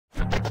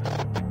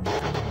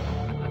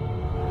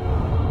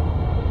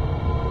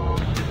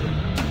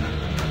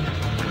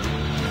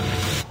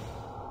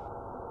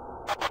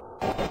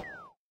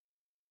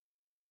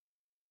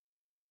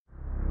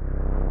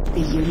The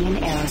Union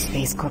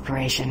Aerospace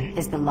Corporation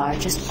is the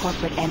largest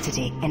corporate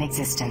entity in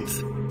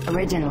existence.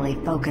 Originally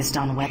focused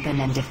on weapon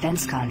and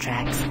defense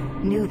contracts,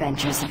 new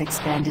ventures have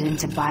expanded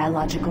into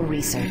biological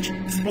research,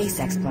 space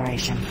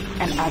exploration,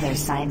 and other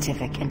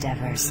scientific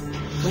endeavors.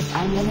 With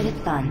unlimited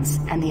funds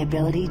and the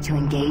ability to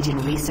engage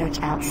in research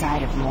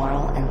outside of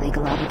moral and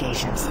legal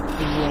obligations, the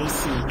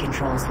UAC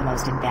controls the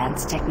most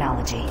advanced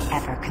technology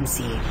ever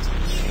conceived.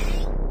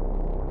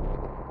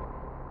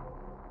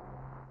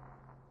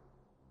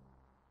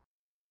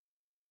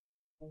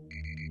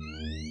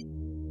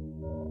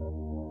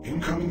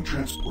 Incoming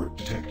transport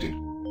detected.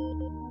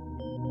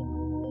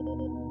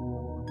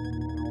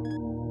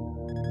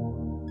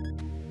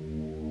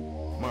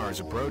 Mars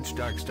approach,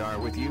 Dark Star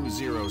with you,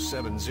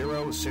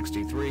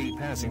 07063,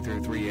 passing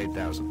through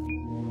 38,000.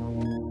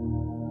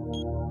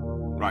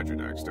 Roger,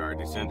 Dark Star.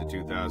 Descend to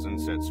 2000,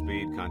 set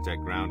speed,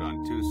 contact ground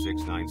on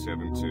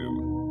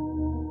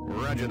 26972.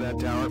 Roger that,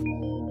 Tower.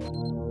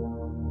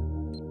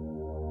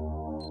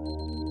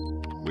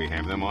 We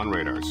have them on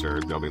radar,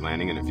 sir. They'll be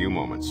landing in a few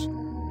moments.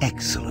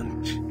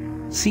 Excellent.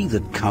 See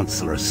that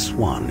Counselor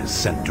Swan is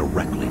sent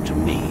directly to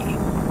me.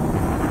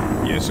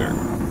 Yes, sir.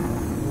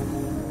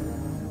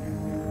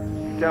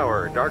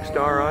 Tower, Dark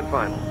Star on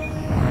final.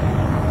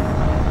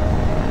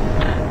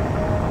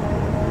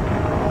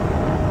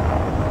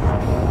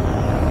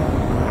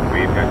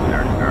 We've got the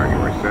Dark Star. You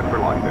are set for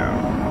lockdown.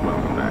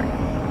 Welcome back.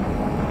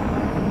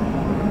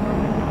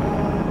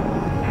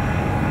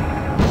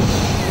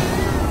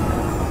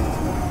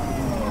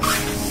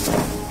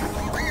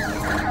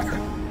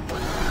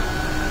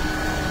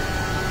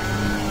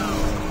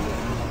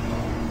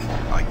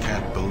 I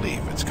can't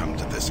believe it's come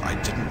to this. I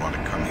didn't want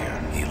to come here.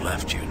 He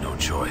left you no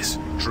choice.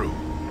 True,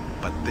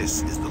 but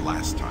this is the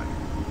last time.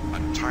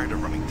 I'm tired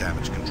of running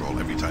damage control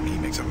every time he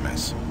makes a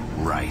mess.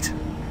 Right.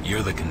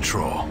 You're the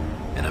control.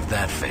 And if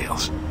that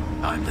fails,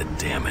 I'm the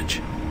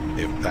damage.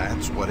 If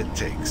that's what it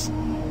takes,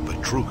 the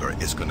Kruger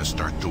is gonna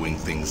start doing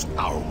things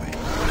our way.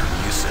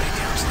 Whatever you say,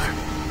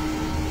 Counselor.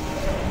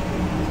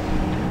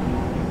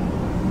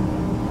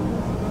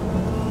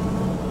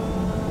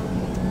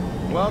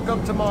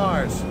 Welcome to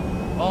Mars.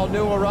 All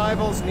new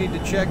arrivals need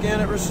to check in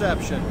at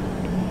reception.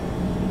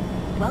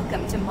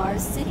 Welcome to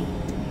Mars City.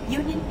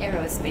 Union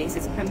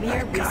Aerospace's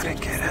premier research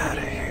get out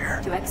of facility.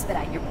 here. To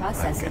expedite your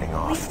processing, getting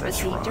off please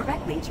this proceed run.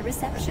 directly to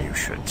reception. You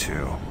should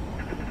too.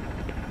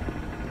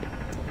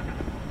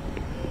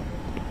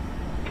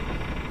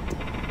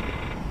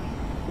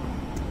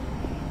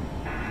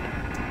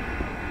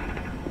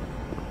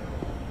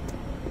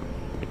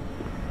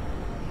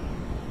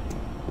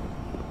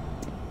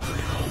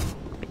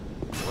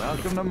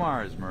 Welcome to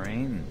Mars,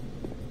 Marine.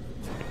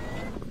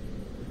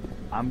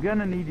 I'm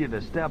gonna need you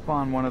to step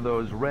on one of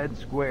those red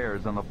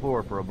squares on the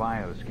floor for a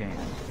bioscan.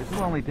 This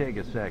will only take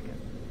a second.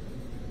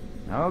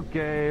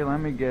 Okay, let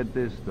me get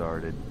this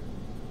started.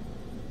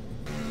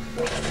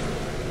 You're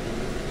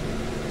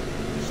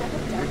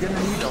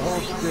gonna need to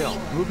hold still.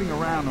 Moving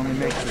around only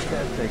makes the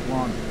test take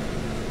longer.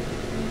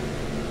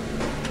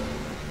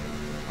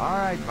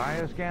 Alright,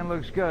 bioscan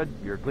looks good.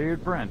 You're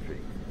cleared for entry.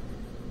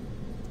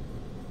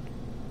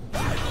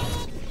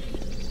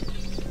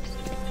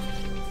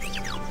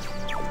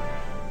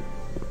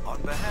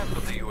 On behalf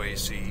of the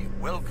UAC,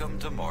 welcome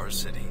to Mars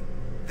City.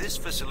 This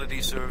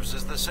facility serves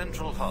as the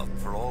central hub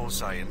for all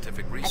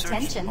scientific research,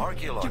 Attention,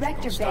 archaeological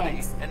Director study,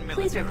 Banks, and military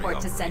please report to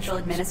operations. Central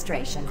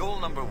Administration. Goal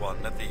number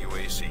one at the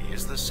UAC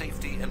is the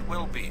safety and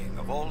well-being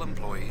of all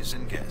employees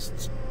and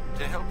guests.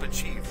 To help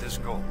achieve this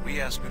goal,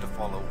 we ask you to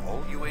follow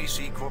all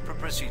UAC corporate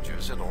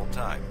procedures at all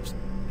times.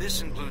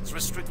 This includes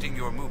restricting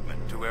your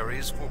movement to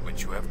areas for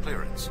which you have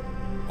clearance.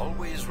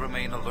 Always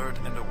remain alert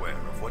and aware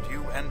of what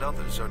you and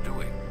others are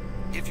doing.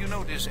 If you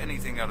notice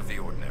anything out of the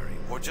ordinary,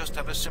 or just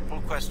have a simple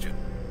question,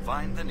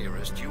 find the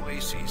nearest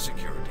UAC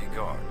security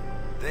guard.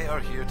 They are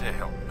here to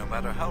help, no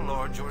matter how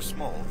large or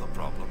small the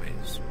problem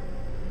is.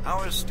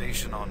 Our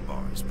station on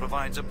Mars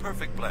provides a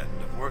perfect blend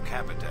of work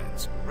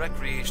habitats,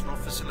 recreational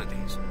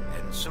facilities,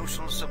 and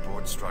social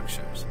support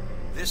structures.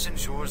 This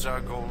ensures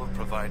our goal of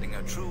providing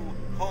a true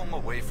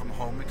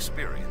home-away-from-home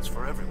experience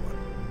for everyone.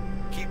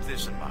 Keep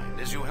this in mind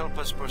as you help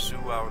us pursue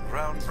our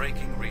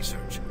groundbreaking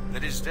research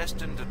that is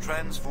destined to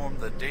transform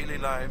the daily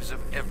lives of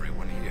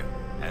everyone here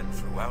and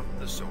throughout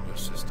the solar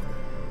system.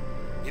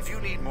 If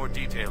you need more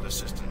detailed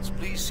assistance,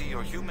 please see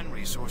your Human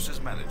Resources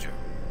Manager.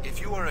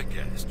 If you are a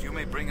guest, you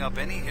may bring up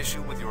any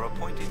issue with your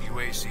appointed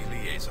UAC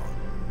liaison.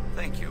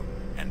 Thank you,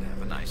 and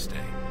have a nice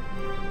day.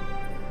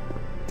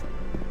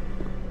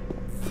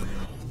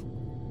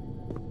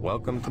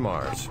 Welcome to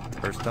Mars.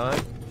 First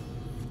time?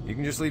 You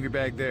can just leave your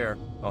bag there.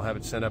 I'll have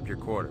it sent up your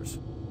quarters.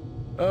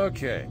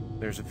 Okay,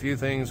 there's a few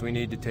things we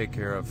need to take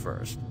care of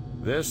first.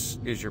 This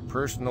is your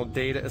personal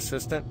data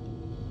assistant.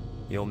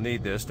 You'll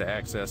need this to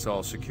access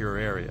all secure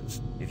areas.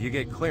 If you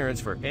get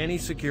clearance for any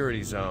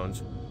security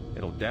zones,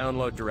 it'll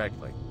download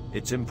directly.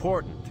 It's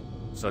important,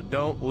 so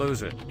don't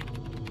lose it.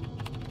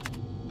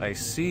 I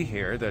see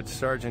here that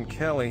Sergeant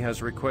Kelly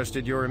has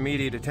requested your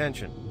immediate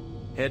attention.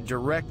 Head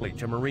directly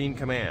to Marine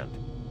Command.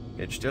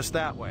 It's just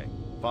that way.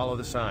 Follow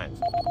the signs.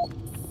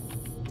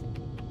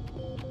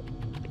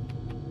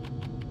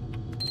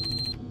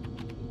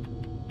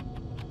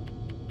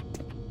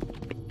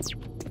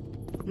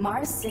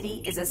 Mars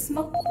City is a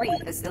smoke-free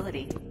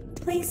facility.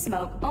 Please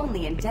smoke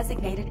only in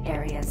designated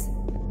areas.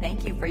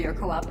 Thank you for your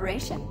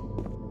cooperation.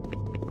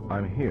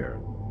 I'm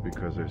here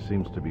because there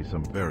seems to be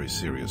some Very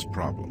serious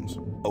problems.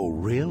 Oh,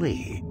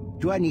 really?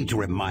 Do I need to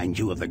remind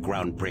you of the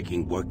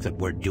groundbreaking work that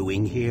we're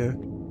doing here?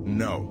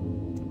 No.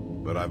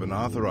 But I've been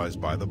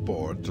authorized by the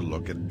board to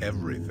look at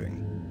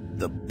everything.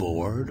 The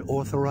board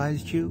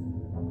authorized you?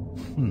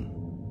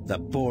 The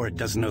board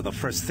doesn't know the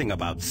first thing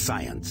about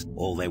science.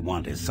 All they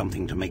want is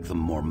something to make them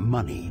more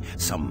money,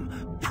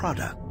 some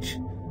product.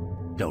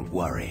 Don't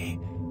worry,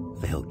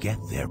 they'll get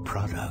their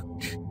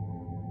product.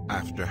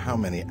 After how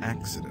many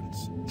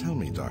accidents? Tell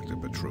me, Dr.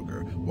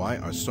 Betruger, why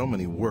are so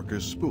many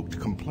workers spooked,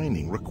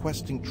 complaining,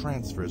 requesting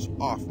transfers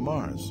off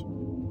Mars?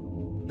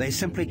 They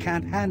simply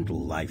can't handle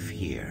life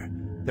here.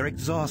 They're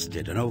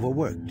exhausted and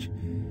overworked.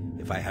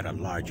 If I had a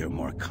larger,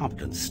 more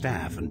competent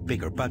staff and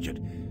bigger budget,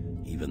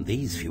 even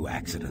these few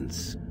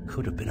accidents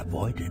could have been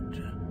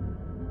avoided.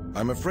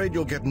 I'm afraid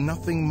you'll get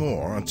nothing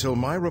more until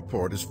my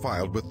report is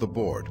filed with the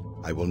board.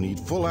 I will need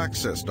full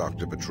access,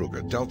 Dr.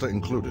 Betruger, Delta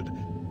included.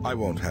 I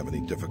won't have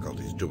any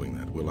difficulties doing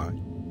that, will I?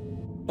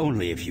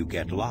 Only if you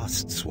get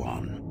lost,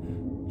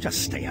 Swan.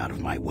 Just stay out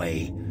of my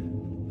way.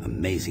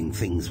 Amazing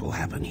things will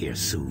happen here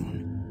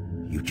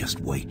soon. You just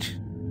wait.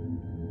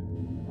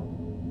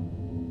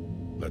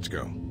 Let's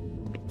go.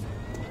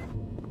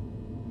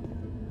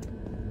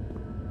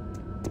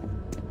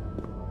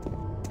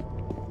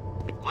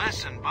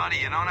 Listen, buddy,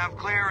 you don't have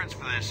clearance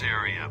for this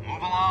area.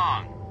 Move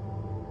along.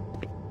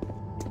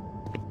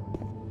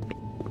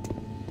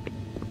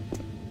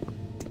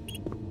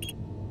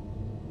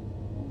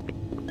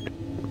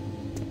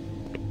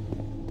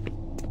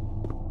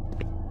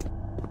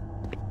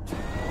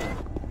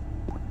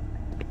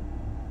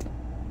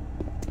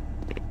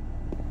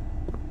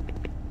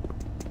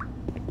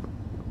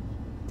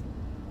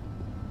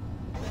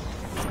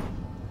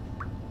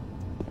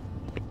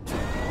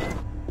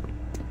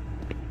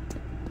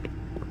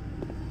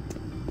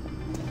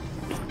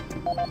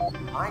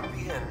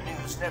 IPN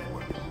News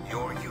Network,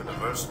 your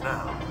universe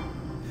now.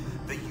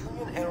 The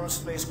Union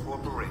Aerospace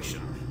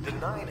Corporation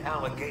denied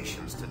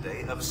allegations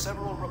today of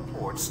several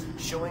reports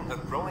showing a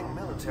growing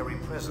military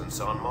presence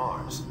on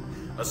Mars.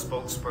 A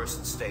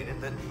spokesperson stated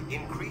that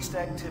increased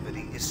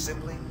activity is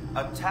simply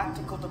a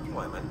tactical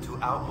deployment to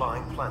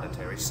outlying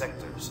planetary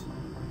sectors.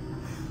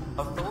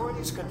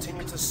 Authorities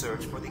continue to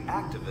search for the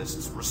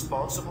activists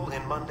responsible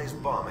in Monday's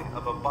bombing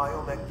of a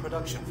biomech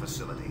production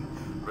facility,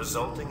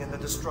 resulting in the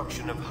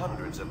destruction of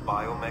hundreds of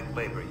biomech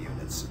labor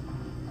units.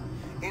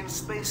 In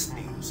space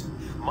news,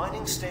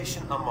 mining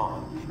station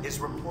Amman is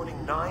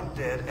reporting 9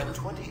 dead and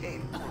 28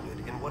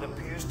 wounded in what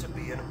appears to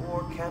be an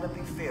ore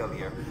canopy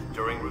failure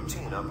during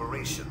routine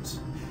operations.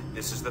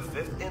 This is the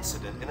 5th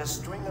incident in a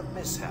string of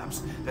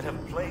mishaps that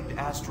have plagued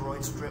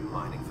asteroid strip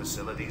mining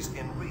facilities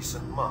in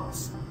recent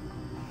months.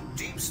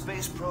 Deep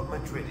Space Probe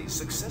Madridi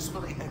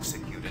successfully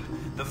executed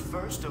the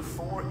first of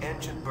 4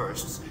 engine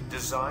bursts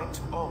designed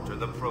to alter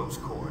the probe's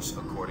course,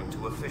 according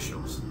to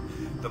officials.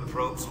 The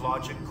probe's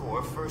logic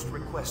core first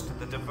requested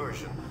the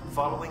diversion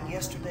following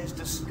yesterday's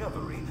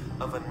discovery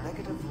of a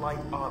negative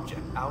light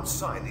object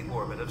outside the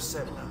orbit of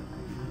Sedna.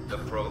 The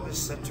probe is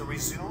set to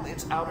resume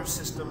its outer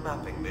system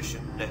mapping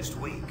mission next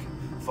week,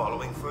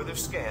 following further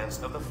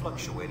scans of the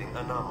fluctuating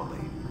anomaly.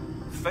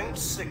 Faint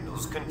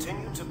signals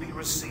continue to be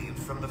received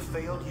from the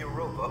failed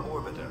Europa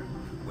orbiter,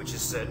 which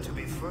is said to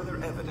be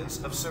further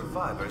evidence of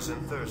survivors in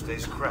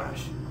Thursday's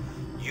crash.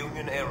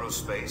 Union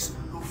Aerospace,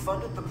 who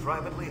funded the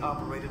privately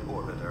operated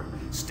orbiter,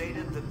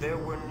 stated that there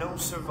were no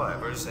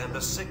survivors and the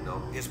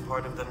signal is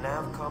part of the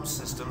Navcom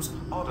system's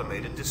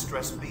automated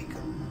distress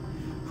beacon.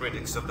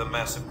 Critics of the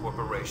massive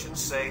corporation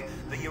say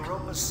the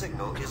Europa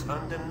signal is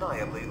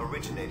undeniably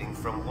originating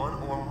from one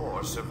or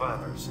more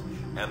survivors,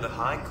 and the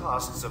high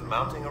costs of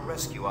mounting a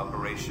rescue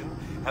operation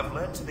have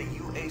led to the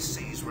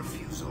UAC's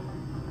refusal.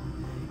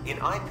 In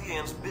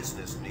IPN's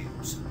business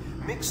news,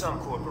 Mixum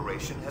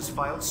Corporation has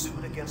filed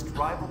suit against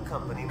rival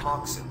company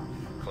Moxon,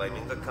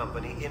 claiming the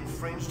company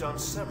infringed on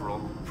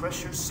several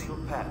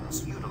pressure-sealed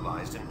patents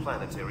utilized in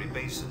planetary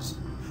bases.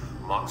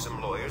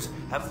 Moxum lawyers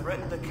have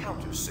threatened a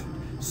countersuit,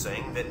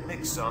 saying that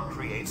Mixum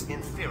creates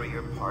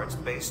inferior parts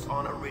based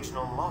on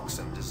original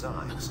Moxum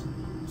designs.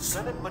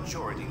 Senate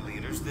Majority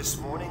Leaders this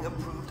morning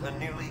approved a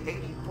nearly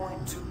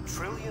 $80.2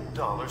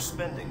 trillion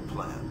spending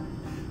plan.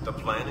 The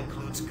plan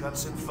includes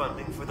cuts in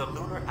funding for the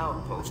lunar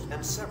outpost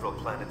and several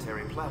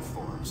planetary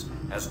platforms,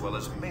 as well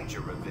as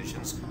major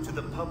revisions to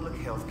the public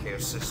health care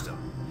system.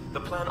 The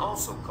plan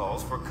also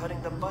calls for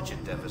cutting the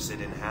budget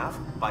deficit in half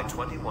by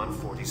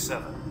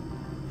 2147.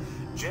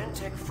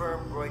 Gentech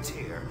firm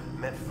Reutier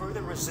met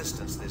further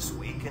resistance this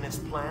week in its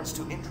plans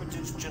to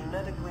introduce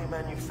genetically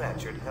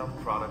manufactured health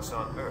products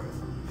on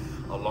Earth.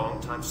 A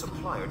longtime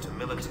supplier to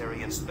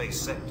military and space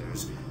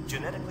sectors,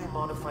 genetically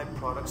modified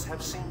products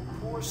have seen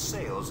poor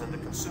sales in the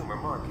consumer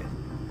market.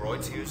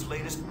 Reutier's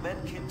latest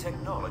medkit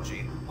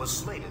technology was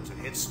slated to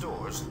hit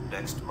stores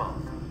next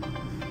month.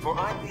 For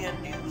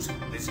IPN News,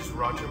 this is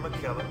Roger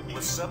McKellen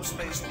with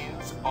Subspace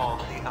News on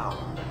the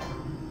Hour.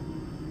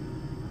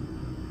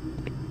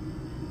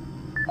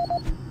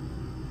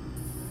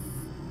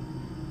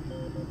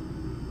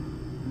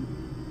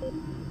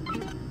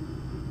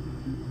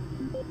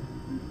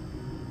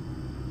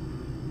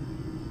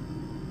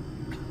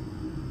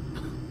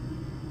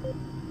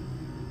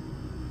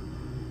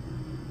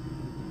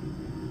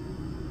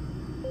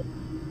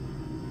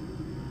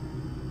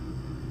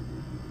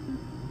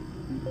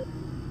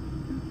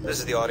 This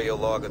is the audio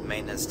log of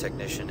maintenance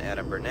technician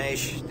Adam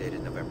Bernache,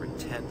 dated November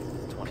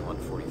 10th,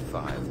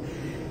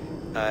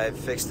 2145. I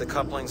fixed the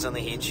couplings on the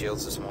heat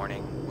shields this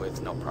morning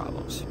with no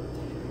problems.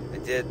 I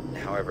did,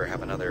 however,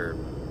 have another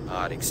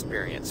odd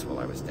experience while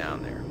I was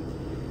down there.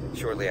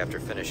 Shortly after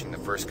finishing the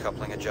first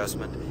coupling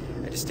adjustment,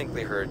 I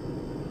distinctly heard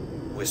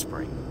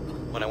whispering.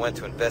 When I went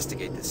to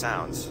investigate the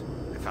sounds,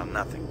 I found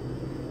nothing.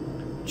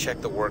 I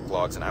checked the work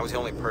logs, and I was the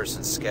only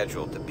person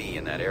scheduled to be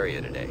in that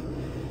area today.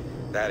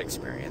 That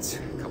experience,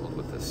 coupled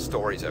with the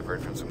stories I've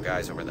heard from some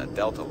guys over in the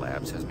Delta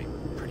labs, has me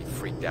pretty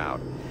freaked out.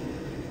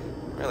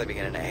 I'm really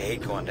beginning to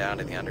hate going down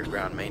to the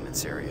underground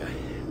maintenance area.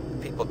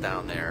 The people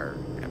down there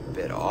are a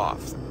bit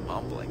off, the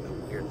mumbling, the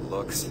weird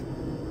looks.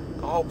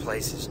 The whole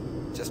place is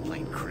just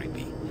plain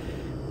creepy.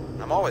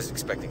 I'm always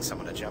expecting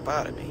someone to jump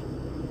out at me.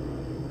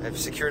 I've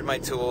secured my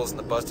tools and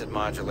the busted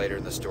modulator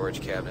in the storage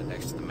cabinet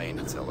next to the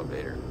maintenance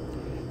elevator.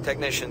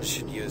 Technicians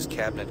should use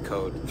cabinet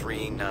code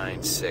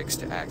 396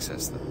 to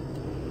access them.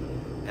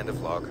 End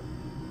of log.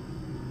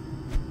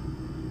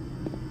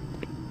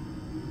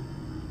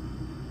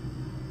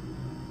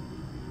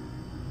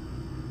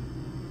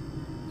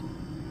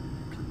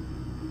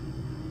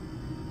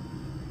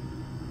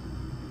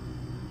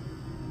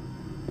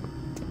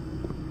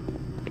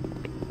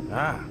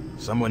 Ah,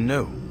 someone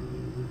new.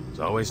 It's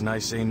always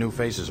nice seeing new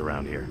faces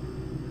around here.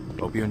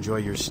 Hope you enjoy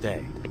your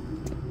stay.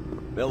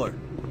 Miller,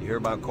 you hear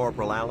about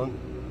Corporal Allen?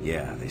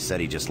 Yeah, they said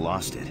he just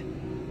lost it.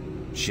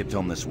 Shipped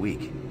home this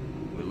week.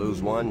 We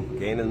lose one,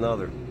 gain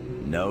another.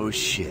 No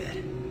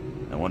shit.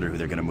 I wonder who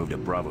they're gonna move to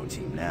Bravo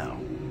team now.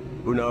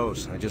 Who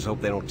knows? I just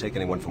hope they don't take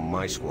anyone from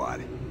my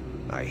squad.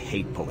 I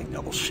hate pulling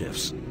double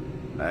shifts.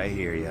 I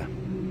hear ya.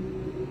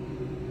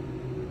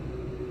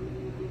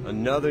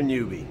 Another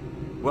newbie.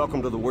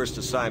 Welcome to the worst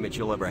assignment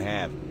you'll ever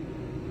have.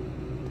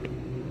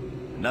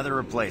 Another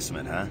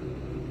replacement, huh?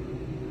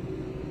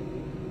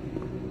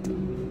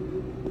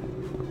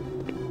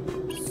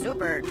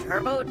 Super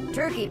Turbo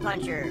Turkey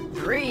Puncher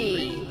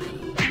 3.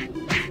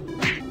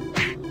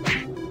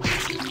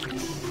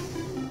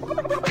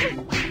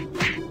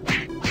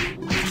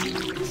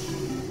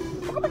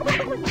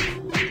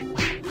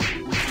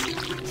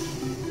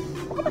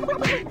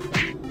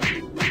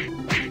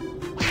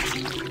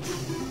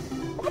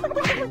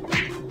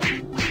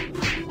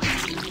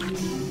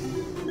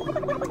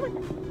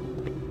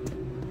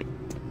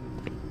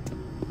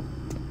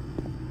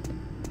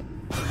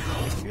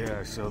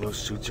 Yeah, so those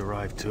suits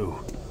arrived too.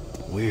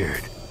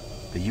 Weird.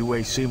 The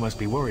UAC must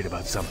be worried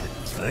about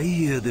something. I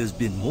hear there's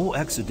been more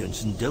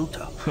accidents in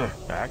Delta.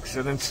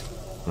 Accidents?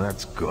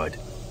 That's good.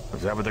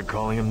 Is that what they're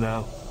calling them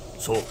now?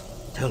 So,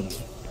 tell me,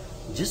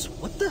 just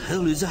what the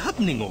hell is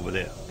happening over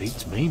there?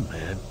 Beats me,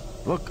 man.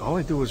 Look, all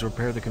I do is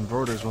repair the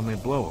converters when they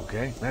blow,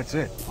 okay? That's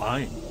it.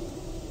 Fine.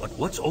 But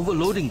what's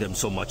overloading them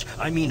so much?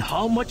 I mean,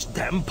 how much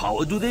damn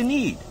power do they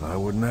need? I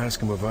wouldn't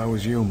ask him if I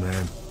was you,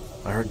 man.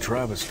 I heard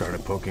Travis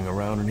started poking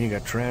around and he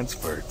got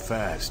transferred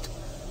fast.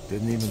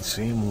 Didn't even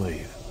see him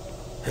leave.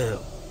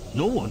 Hell,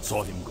 no one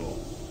saw him go.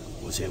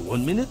 Was here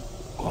 1 minute,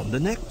 gone the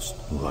next.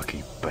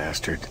 Lucky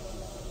bastard.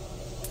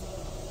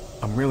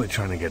 I'm really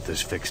trying to get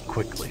this fixed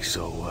quickly,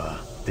 so,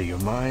 do you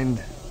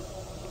mind?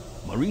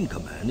 Marine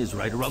Command is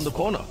right around the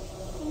corner.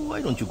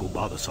 Why don't you go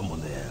bother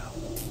someone there?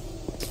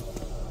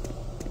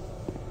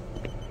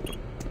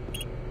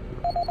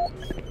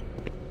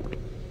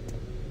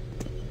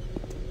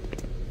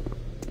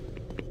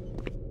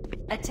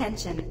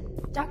 Attention.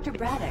 Dr.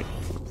 Braddock,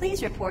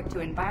 please report to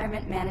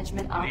Environment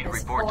Management Office. Need to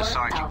report to 4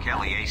 Sergeant Alpha.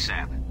 Kelly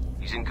ASAP.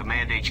 He's in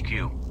Command HQ.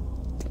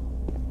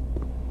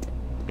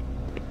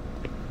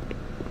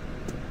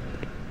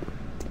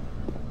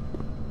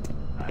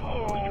 I'm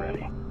almost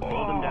ready.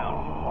 Roll them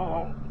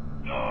down.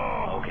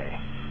 Okay,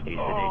 he's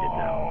sedated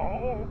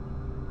now.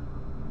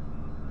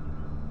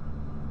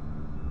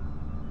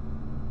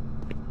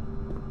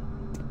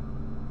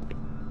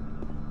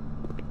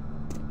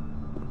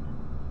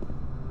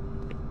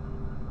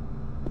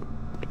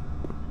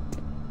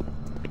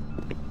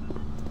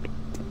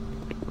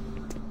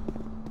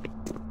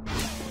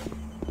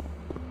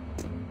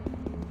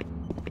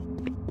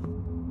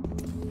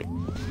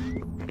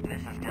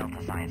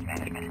 Science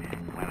Management.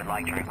 We would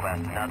like to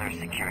request another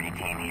security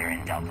team here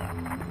in Delta.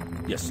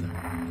 Yes, sir.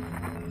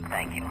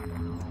 Thank you.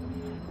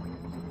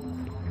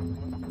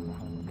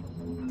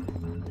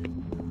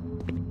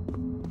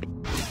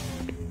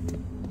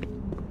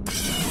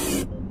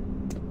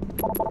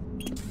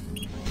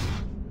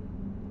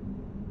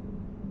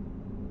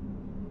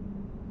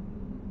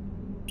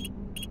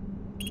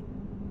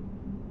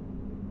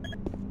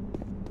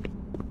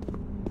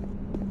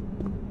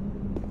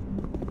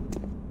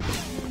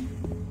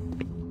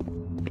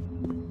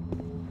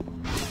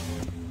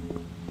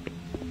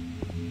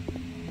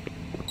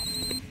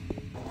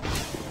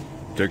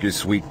 Took your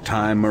sweet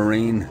time,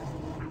 Marine?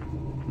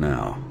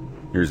 Now,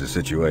 here's the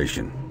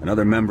situation.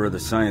 Another member of the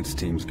science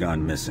team's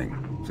gone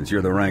missing. Since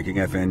you're the ranking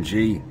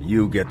FNG,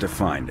 you get to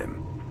find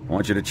him. I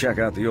want you to check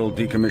out the old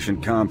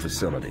decommissioned comm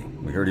facility.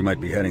 We heard he might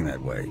be heading that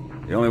way.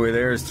 The only way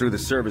there is through the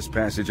service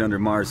passage under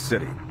Mars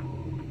City.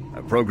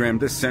 I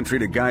programmed this sentry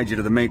to guide you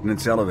to the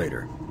maintenance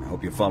elevator. I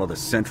hope you follow the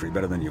sentry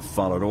better than you've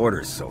followed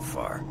orders so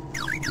far.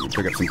 You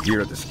pick up some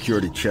gear at the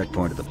security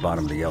checkpoint at the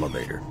bottom of the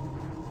elevator.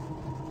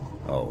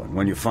 Oh, and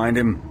when you find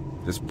him,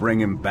 just bring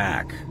him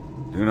back.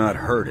 Do not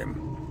hurt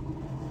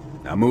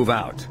him. Now move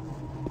out.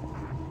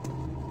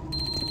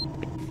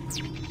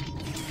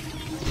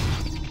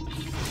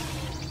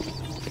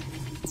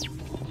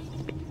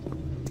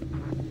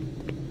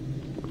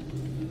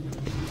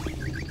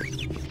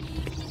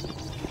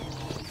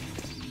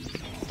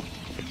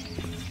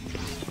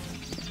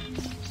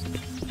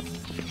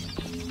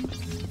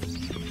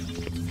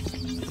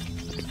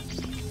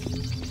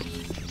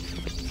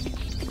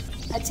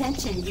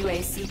 Attention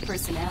UAC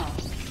personnel.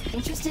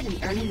 Interested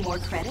in earning more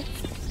credits?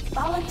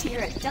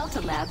 Volunteer at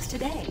Delta Labs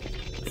today.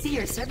 See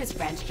your service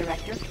branch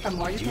director for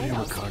more details. Did you hear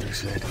what Carter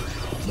said?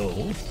 No?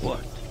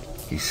 What?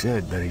 He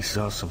said that he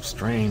saw some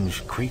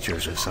strange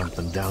creatures or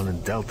something down in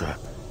Delta.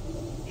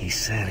 He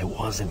said it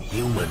wasn't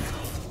human.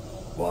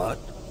 What?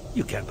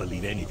 You can't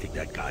believe anything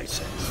that guy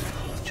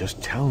says.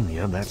 Just telling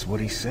you, that's what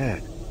he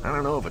said. I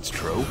don't know if it's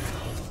true.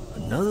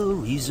 Another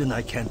reason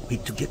I can't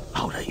wait to get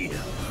out of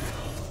here.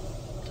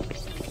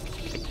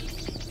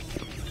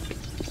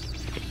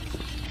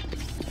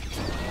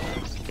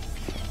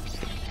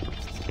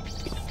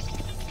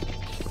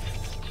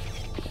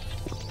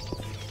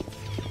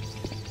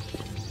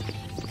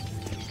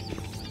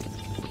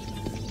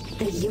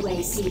 The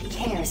UAC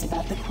cares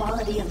about the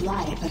quality of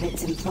life of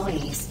its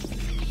employees.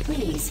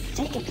 Please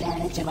take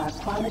advantage of our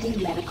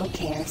quality medical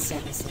care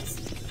services.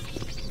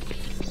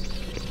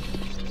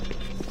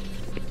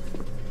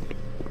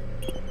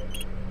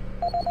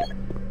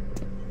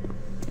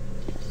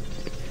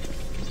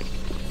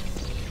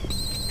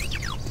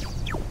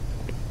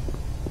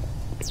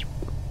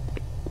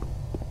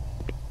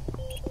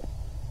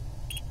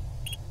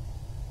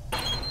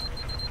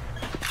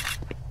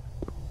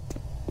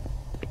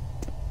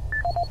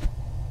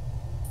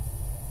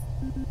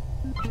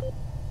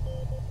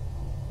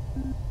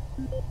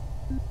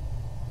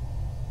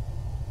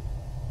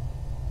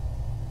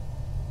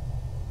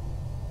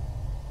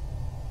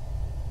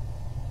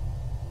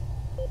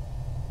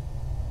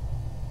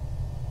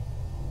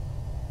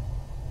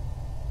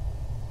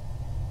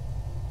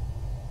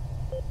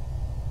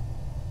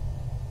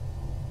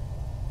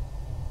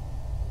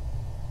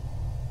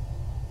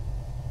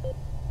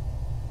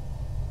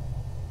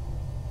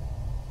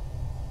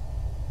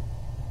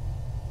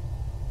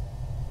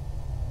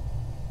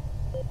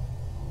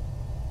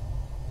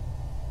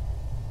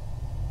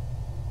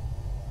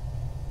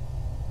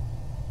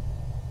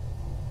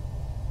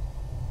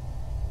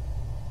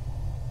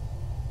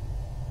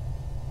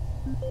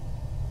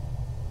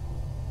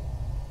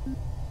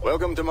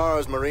 Welcome to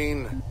Mars,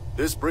 Marine.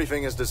 This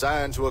briefing is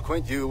designed to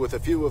acquaint you with a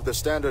few of the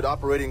standard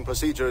operating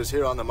procedures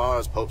here on the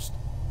Mars post.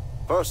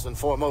 First and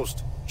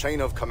foremost,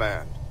 chain of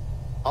command.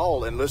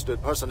 All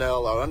enlisted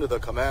personnel are under the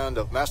command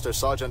of Master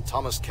Sergeant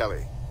Thomas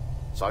Kelly.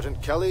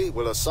 Sergeant Kelly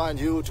will assign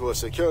you to a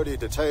security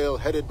detail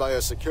headed by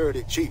a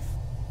security chief.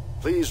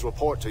 Please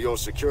report to your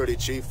security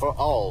chief for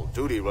all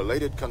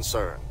duty-related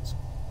concerns.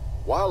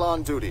 While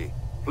on duty,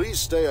 please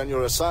stay on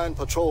your assigned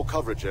patrol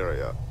coverage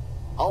area.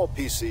 All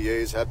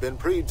PCAs have been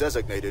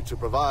pre-designated to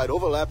provide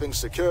overlapping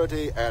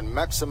security and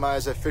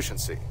maximize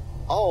efficiency.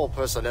 All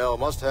personnel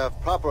must have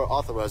proper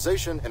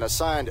authorization in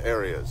assigned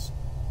areas.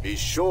 Be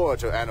sure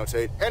to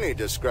annotate any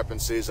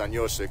discrepancies on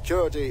your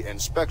security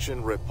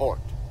inspection report.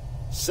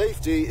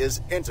 Safety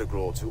is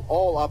integral to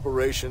all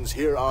operations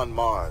here on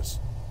Mars.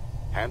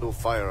 Handle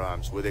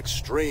firearms with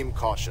extreme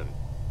caution.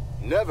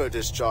 Never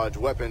discharge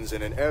weapons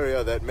in an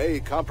area that may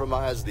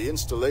compromise the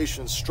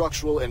installation's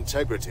structural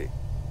integrity.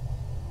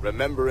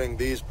 Remembering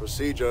these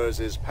procedures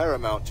is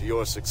paramount to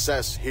your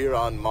success here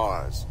on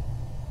Mars.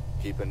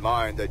 Keep in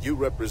mind that you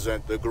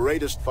represent the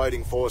greatest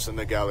fighting force in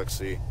the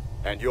galaxy,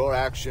 and your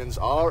actions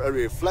are a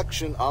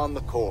reflection on the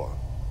Corps.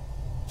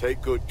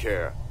 Take good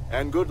care,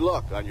 and good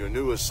luck on your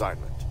new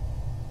assignment.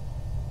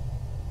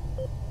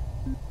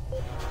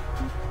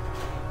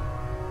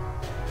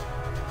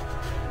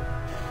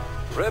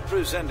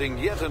 Representing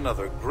yet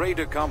another great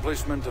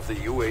accomplishment of the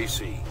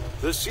UAC,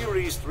 the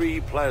Series 3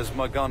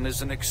 plasma gun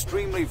is an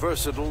extremely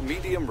versatile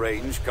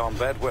medium-range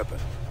combat weapon.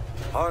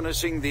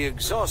 Harnessing the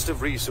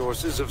exhaustive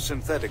resources of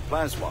synthetic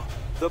plasma,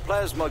 the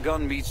plasma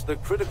gun meets the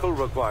critical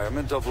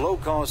requirement of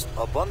low-cost,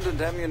 abundant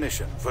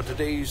ammunition for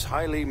today's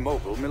highly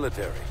mobile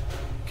military.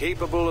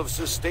 Capable of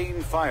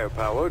sustained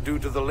firepower due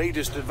to the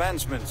latest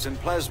advancements in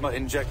plasma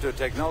injector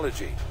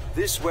technology,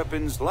 this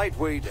weapon's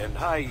lightweight and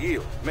high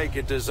yield make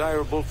it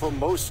desirable for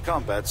most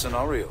combat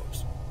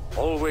scenarios.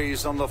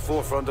 Always on the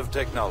forefront of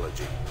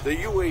technology, the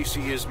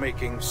UAC is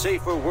making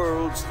safer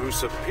worlds through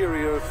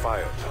superior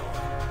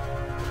firepower.